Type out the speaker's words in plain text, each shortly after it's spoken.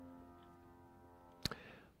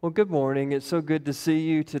Well, good morning. It's so good to see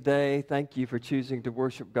you today. Thank you for choosing to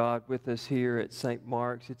worship God with us here at St.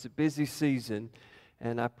 Mark's. It's a busy season,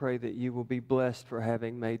 and I pray that you will be blessed for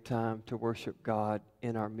having made time to worship God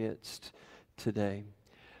in our midst today.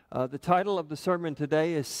 The title of the sermon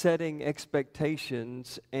today is Setting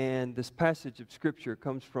Expectations, and this passage of Scripture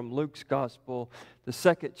comes from Luke's Gospel, the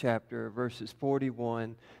 2nd chapter, verses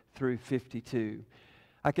 41 through 52.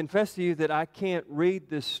 I confess to you that I can't read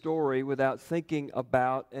this story without thinking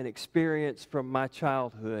about an experience from my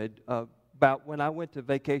childhood, about when I went to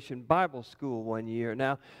Vacation Bible School one year.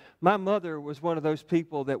 Now, my mother was one of those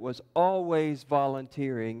people that was always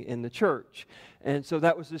volunteering in the church. And so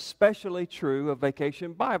that was especially true of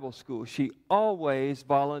Vacation Bible School. She always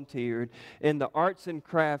volunteered in the arts and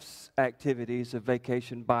crafts activities of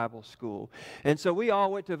Vacation Bible School. And so we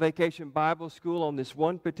all went to Vacation Bible School on this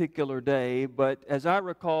one particular day, but as I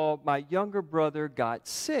recall, my younger brother got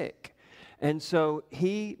sick. And so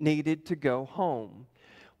he needed to go home.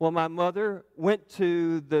 Well, my mother went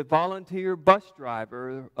to the volunteer bus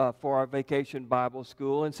driver for our Vacation Bible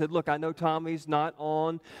School and said, look, I know Tommy's not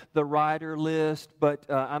on the rider list, but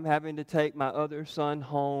I'm having to take my other son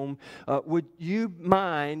home. Would you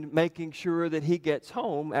mind making sure that he gets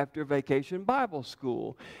home after Vacation Bible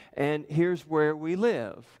School? And here's where we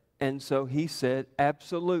live. And so he said,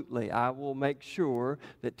 absolutely, I will make sure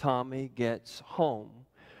that Tommy gets home.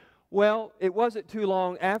 Well, it wasn't too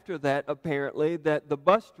long after that, apparently, that the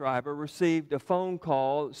bus driver received a phone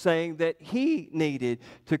call saying that he needed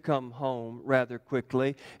to come home rather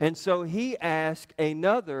quickly. And so he asked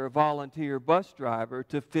another volunteer bus driver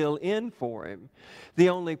to fill in for him. The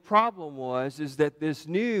only problem is that this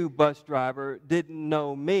new bus driver didn't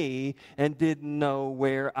know me and didn't know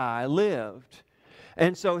where I lived.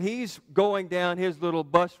 And so he's going down his little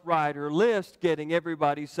bus rider list, getting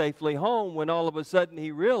everybody safely home, when all of a sudden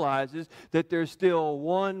he realizes that there's still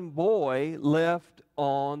one boy left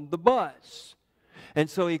on the bus. And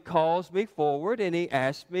so he calls me forward and he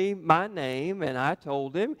asked me my name, and I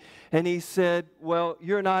told him, and he said, well,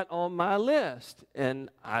 you're not on my list. And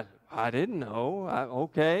I didn't know.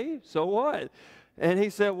 Okay, so what? And he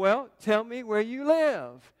said, well, tell me where you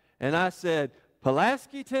live. And I said,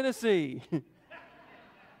 Pulaski, Tennessee.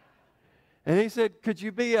 And he said, could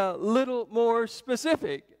you be a little more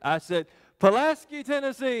specific? I said, Pulaski,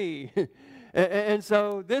 Tennessee. And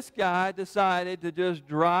so this guy decided to just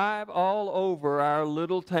drive all over our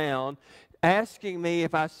little town, asking me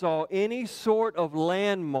if I saw any sort of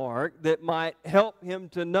landmark that might help him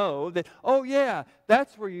to know that, oh yeah,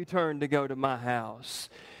 that's where you turn to go to my house.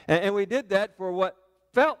 And we did that for what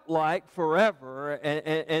felt like forever,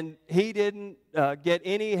 and he didn't get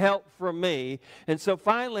any help from me. And so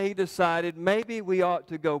finally he decided maybe we ought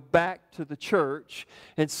to go back to the church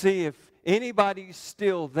and see if anybody's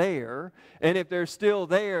still there, and if they're still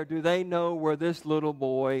there, do they know where this little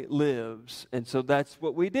boy lives? And so that's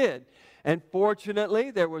what we did. And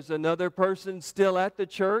fortunately, there was another person still at the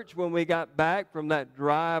church when we got back from that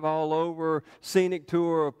drive all over scenic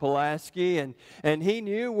tour of Pulaski, and he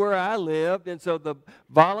knew where I lived, and so the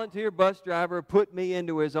volunteer bus driver put me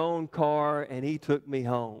into his own car, and he took me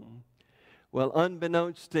home. Well,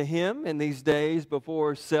 unbeknownst to him, in these days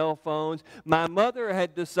before cell phones, my mother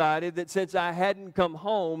had decided that since I hadn't come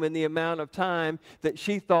home in the amount of time that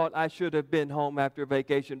she thought I should have been home after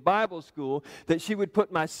Vacation Bible School, that she would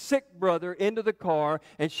put my sick brother into the car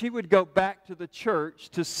and she would go back to the church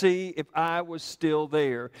to see if I was still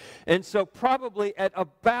there. And so probably at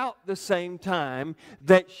about the same time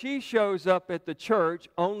that she shows up at the church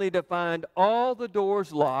only to find all the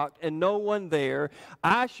doors locked and no one there,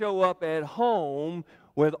 I show up at home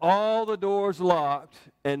with all the doors locked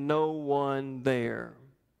and no one there.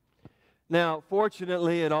 Now,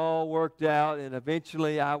 fortunately, it all worked out, and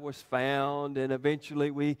eventually I was found, and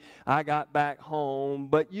eventually I got back home.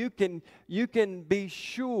 But you can be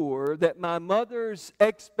sure that my mother's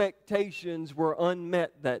expectations were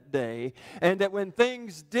unmet that day, and that when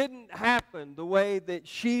things didn't happen the way that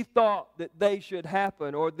she thought that they should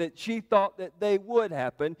happen, or that she thought that they would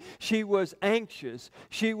happen, she was anxious,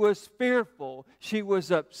 she was fearful, she was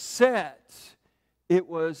upset. It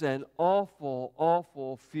was an awful,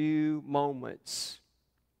 awful few moments.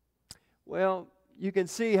 Well, you can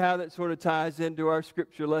see how that sort of ties into our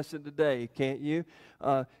scripture lesson today, can't you?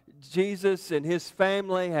 Jesus and his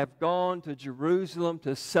family have gone to Jerusalem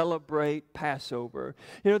to celebrate Passover.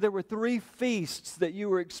 You know, there were 3 feasts that you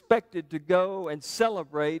were expected to go and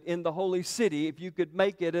celebrate in the holy city if you could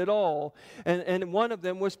make it at all. And one of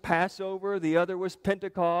them was Passover, the other was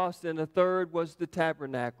Pentecost, and the third was the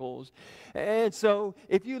Tabernacles. And so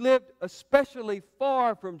if you lived especially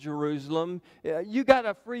far from Jerusalem, you got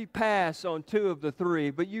a free pass on 2 of the the three,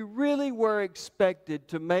 but you really were expected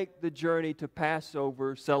to make the journey to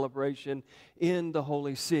Passover celebration in the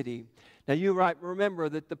Holy City. Now, you might remember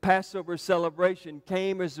that the Passover celebration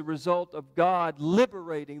came as a result of God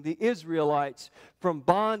liberating the Israelites from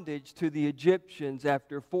bondage to the Egyptians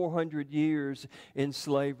after 400 years in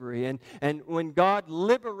slavery. And when God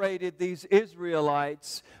liberated these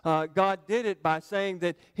Israelites, God did it by saying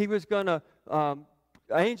that He was going to,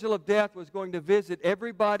 angel of death was going to visit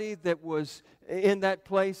everybody that was in that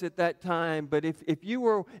place at that time. But if you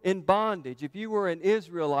were in bondage, if you were an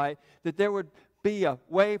Israelite, that there would be a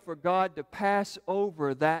way for God to pass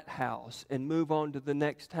over that house and move on to the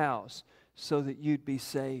next house so that you'd be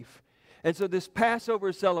safe. And so this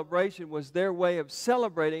Passover celebration was their way of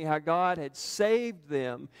celebrating how God had saved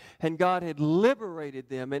them and God had liberated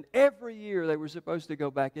them. And every year they were supposed to go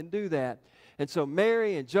back and do that. And so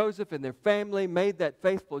Mary and Joseph and their family made that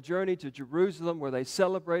faithful journey to Jerusalem where they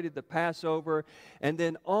celebrated the Passover. And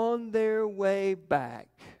then on their way back,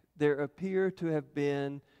 there appear to have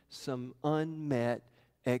been some unmet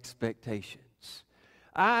expectations.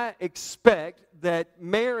 I expect that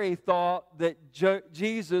Mary thought that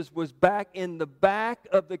Jesus was back in the back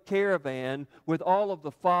of the caravan with all of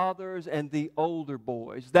the fathers and the older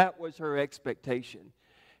boys. That was her expectation.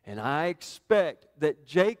 And I expect that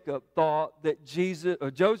Joseph thought that Jesus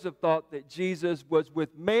was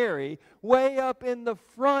with Mary way up in the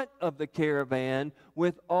front of the caravan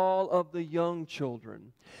with all of the young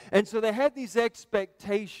children. And so they had these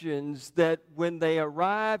expectations that when they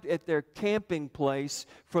arrived at their camping place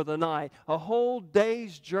for the night, a whole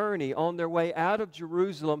day's journey on their way out of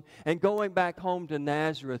Jerusalem and going back home to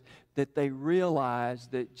Nazareth, that they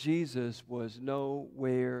realized that Jesus was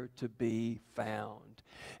nowhere to be found.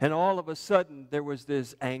 And all of a sudden, there was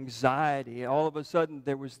this anxiety. All of a sudden,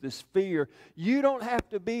 there was this fear. You don't have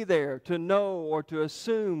to be there to know or to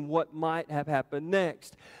assume what might have happened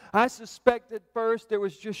next. I suspect at first there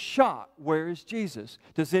was just shock. Where is Jesus?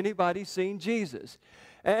 Does anybody seen Jesus?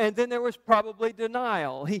 And then there was probably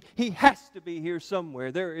denial. He has to be here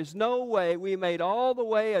somewhere. There is no way we made all the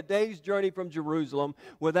way a day's journey from Jerusalem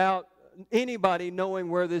without anybody knowing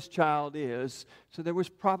where this child is. So there was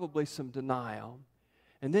probably some denial.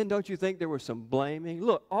 And then don't you think there was some blaming?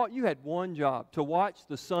 Look, you had one job, to watch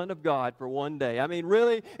the Son of God for one day. I mean,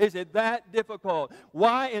 really? Is it that difficult?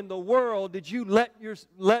 Why in the world did you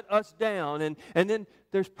let us down? And then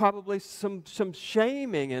there's probably some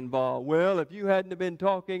shaming involved. Well, if you hadn't have been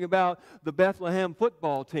talking about the Bethlehem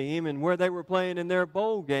football team and where they were playing in their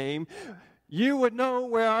bowl game, you would know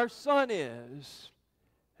where our son is.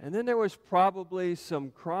 And then there was probably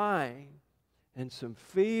some crying and some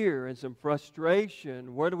fear and some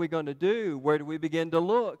frustration. What are we going to do? Where do we begin to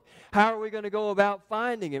look? How are we going to go about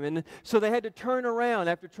finding him? And so they had to turn around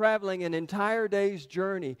after traveling an entire day's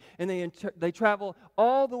journey. And they travel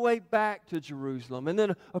all the way back to Jerusalem. And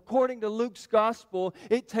then according to Luke's gospel,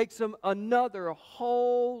 it takes them another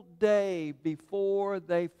whole day before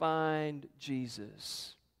they find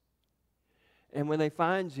Jesus. And when they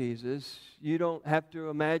find Jesus, you don't have to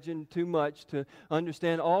imagine too much to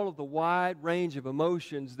understand all of the wide range of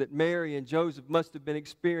emotions that Mary and Joseph must have been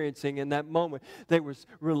experiencing in that moment. There was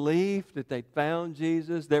relief that they'd found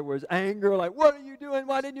Jesus. There was anger, like, what are you doing?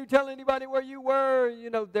 Why didn't you tell anybody where you were? You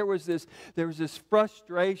know, there was this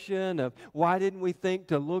frustration of, why didn't we think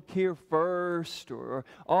to look here first? Or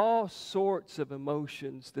all sorts of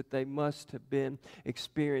emotions that they must have been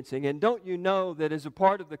experiencing. And don't you know that as a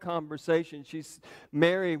part of the conversation,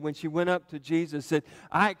 Mary, when she went up to Jesus, said,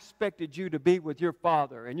 I expected you to be with your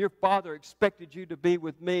father, and your father expected you to be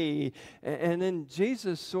with me. And then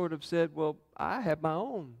Jesus sort of said, well, I have my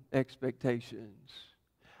own expectations.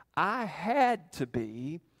 I had to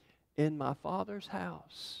be in my Father's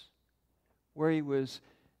house, where he was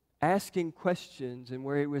asking questions and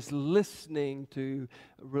where he was listening to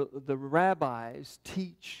the rabbis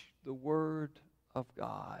teach the Word of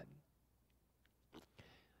God.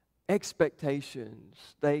 Expectations,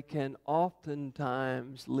 they can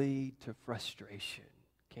oftentimes lead to frustration,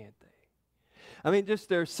 can't they? I mean,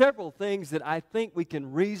 there are several things that I think we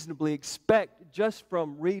can reasonably expect just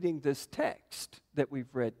from reading this text that we've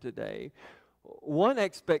read today. One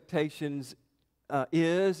expectation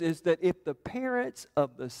is that if the parents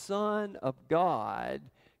of the Son of God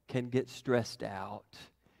can get stressed out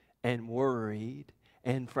and worried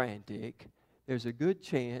and frantic, there's a good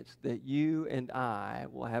chance that you and I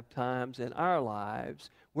will have times in our lives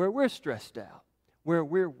where we're stressed out, where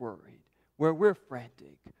we're worried, where we're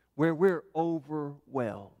frantic, where we're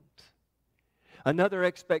overwhelmed. Another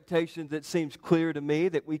expectation that seems clear to me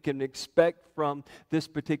that we can expect from this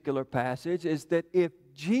particular passage is that if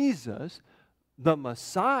Jesus, the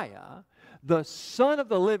Messiah, the Son of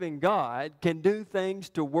the living God can do things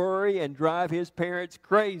to worry and drive His parents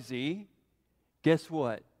crazy, guess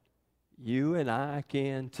what? You and I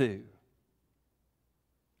can too.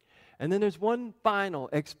 And then there's one final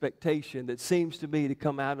expectation that seems to me to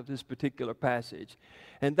come out of this particular passage.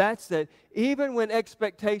 And that's that even when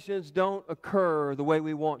expectations don't occur the way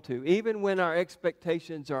we want to, even when our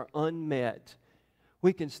expectations are unmet,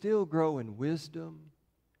 we can still grow in wisdom.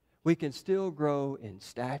 We can still grow in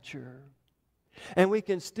stature. And we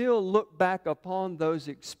can still look back upon those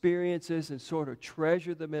experiences and sort of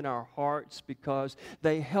treasure them in our hearts because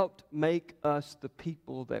they helped make us the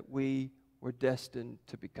people that we were destined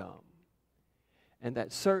to become. And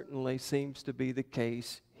that certainly seems to be the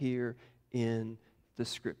case here in the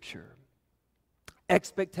Scripture.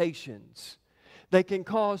 Expectations, they can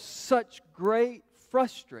cause such great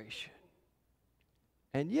frustration.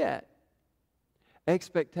 And yet,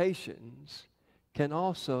 expectations can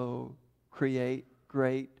also create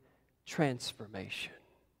great transformation.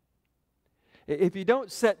 If you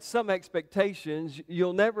don't set some expectations,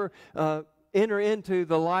 you'll never enter into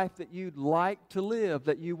the life that you'd like to live,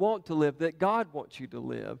 that you want to live, that God wants you to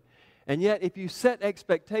live. And yet, if you set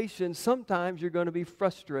expectations, sometimes you're going to be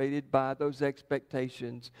frustrated by those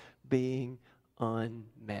expectations being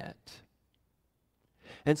unmet.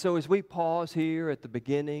 And so as we pause here at the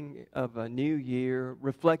beginning of a new year,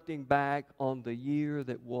 reflecting back on the year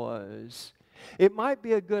that was, it might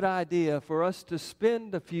be a good idea for us to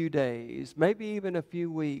spend a few days, maybe even a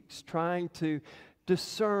few weeks, trying to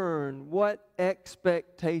discern what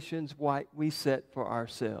expectations we set for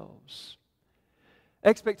ourselves.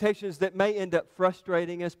 Expectations that may end up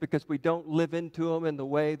frustrating us because we don't live into them in the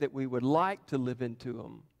way that we would like to live into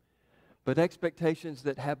them. But expectations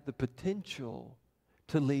that have the potential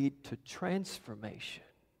to lead to transformation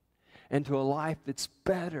and to a life that's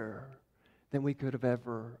better than we could have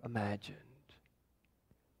ever imagined.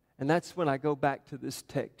 And that's when I go back to this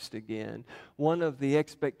text again. One of the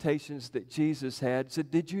expectations that Jesus had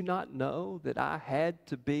said, did you not know that I had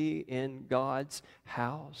to be in God's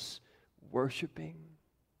house worshiping?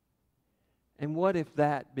 And what if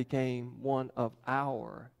that became one of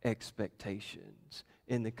our expectations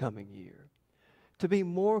in the coming year? To be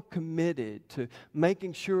more committed to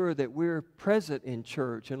making sure that we're present in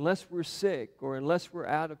church unless we're sick or unless we're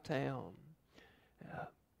out of town.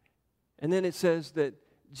 And then it says that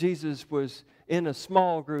Jesus was in a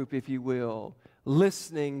small group, if you will,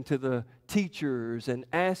 listening to the teachers and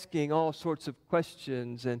asking all sorts of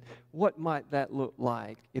questions. And what might that look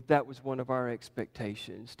like if that was one of our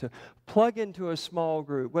expectations? To plug into a small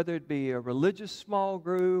group, whether it be a religious small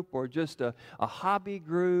group or just a hobby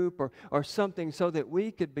group or something, so that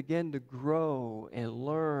we could begin to grow and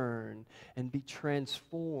learn and be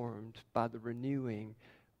transformed by the renewing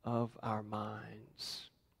of our minds.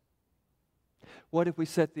 What if we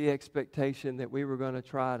set the expectation that we were going to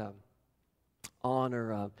try to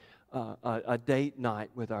honor a date night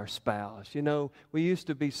with our spouse? You know, we used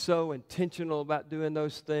to be so intentional about doing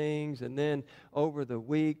those things, and then over the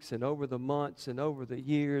weeks and over the months and over the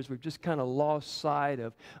years, we've just kind of lost sight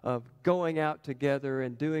of going out together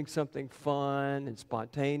and doing something fun and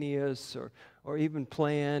spontaneous or even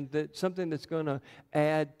planned, something that's going to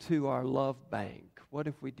add to our love bank. What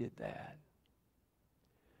if we did that?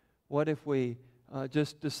 What if we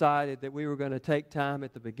just decided that we were going to take time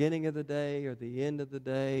at the beginning of the day or the end of the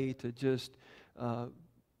day to just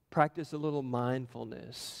practice a little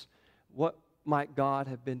mindfulness? What might God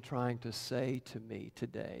have been trying to say to me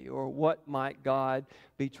today? Or what might God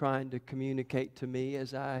be trying to communicate to me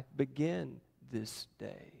as I begin this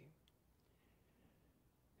day?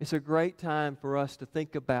 It's a great time for us to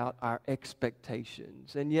think about our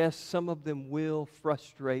expectations. And yes, some of them will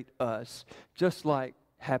frustrate us, just like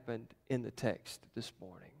happened in the text this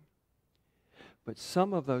morning. But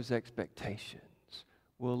some of those expectations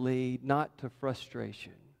will lead not to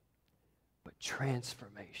frustration, but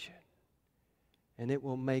transformation. And it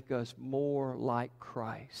will make us more like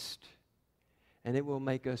Christ. And it will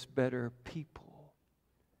make us better people,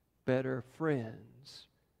 better friends,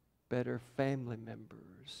 better family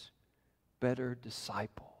members, better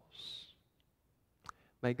disciples.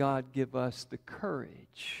 May God give us the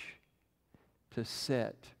courage to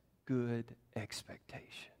set good expectations.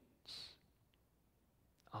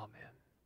 Amen.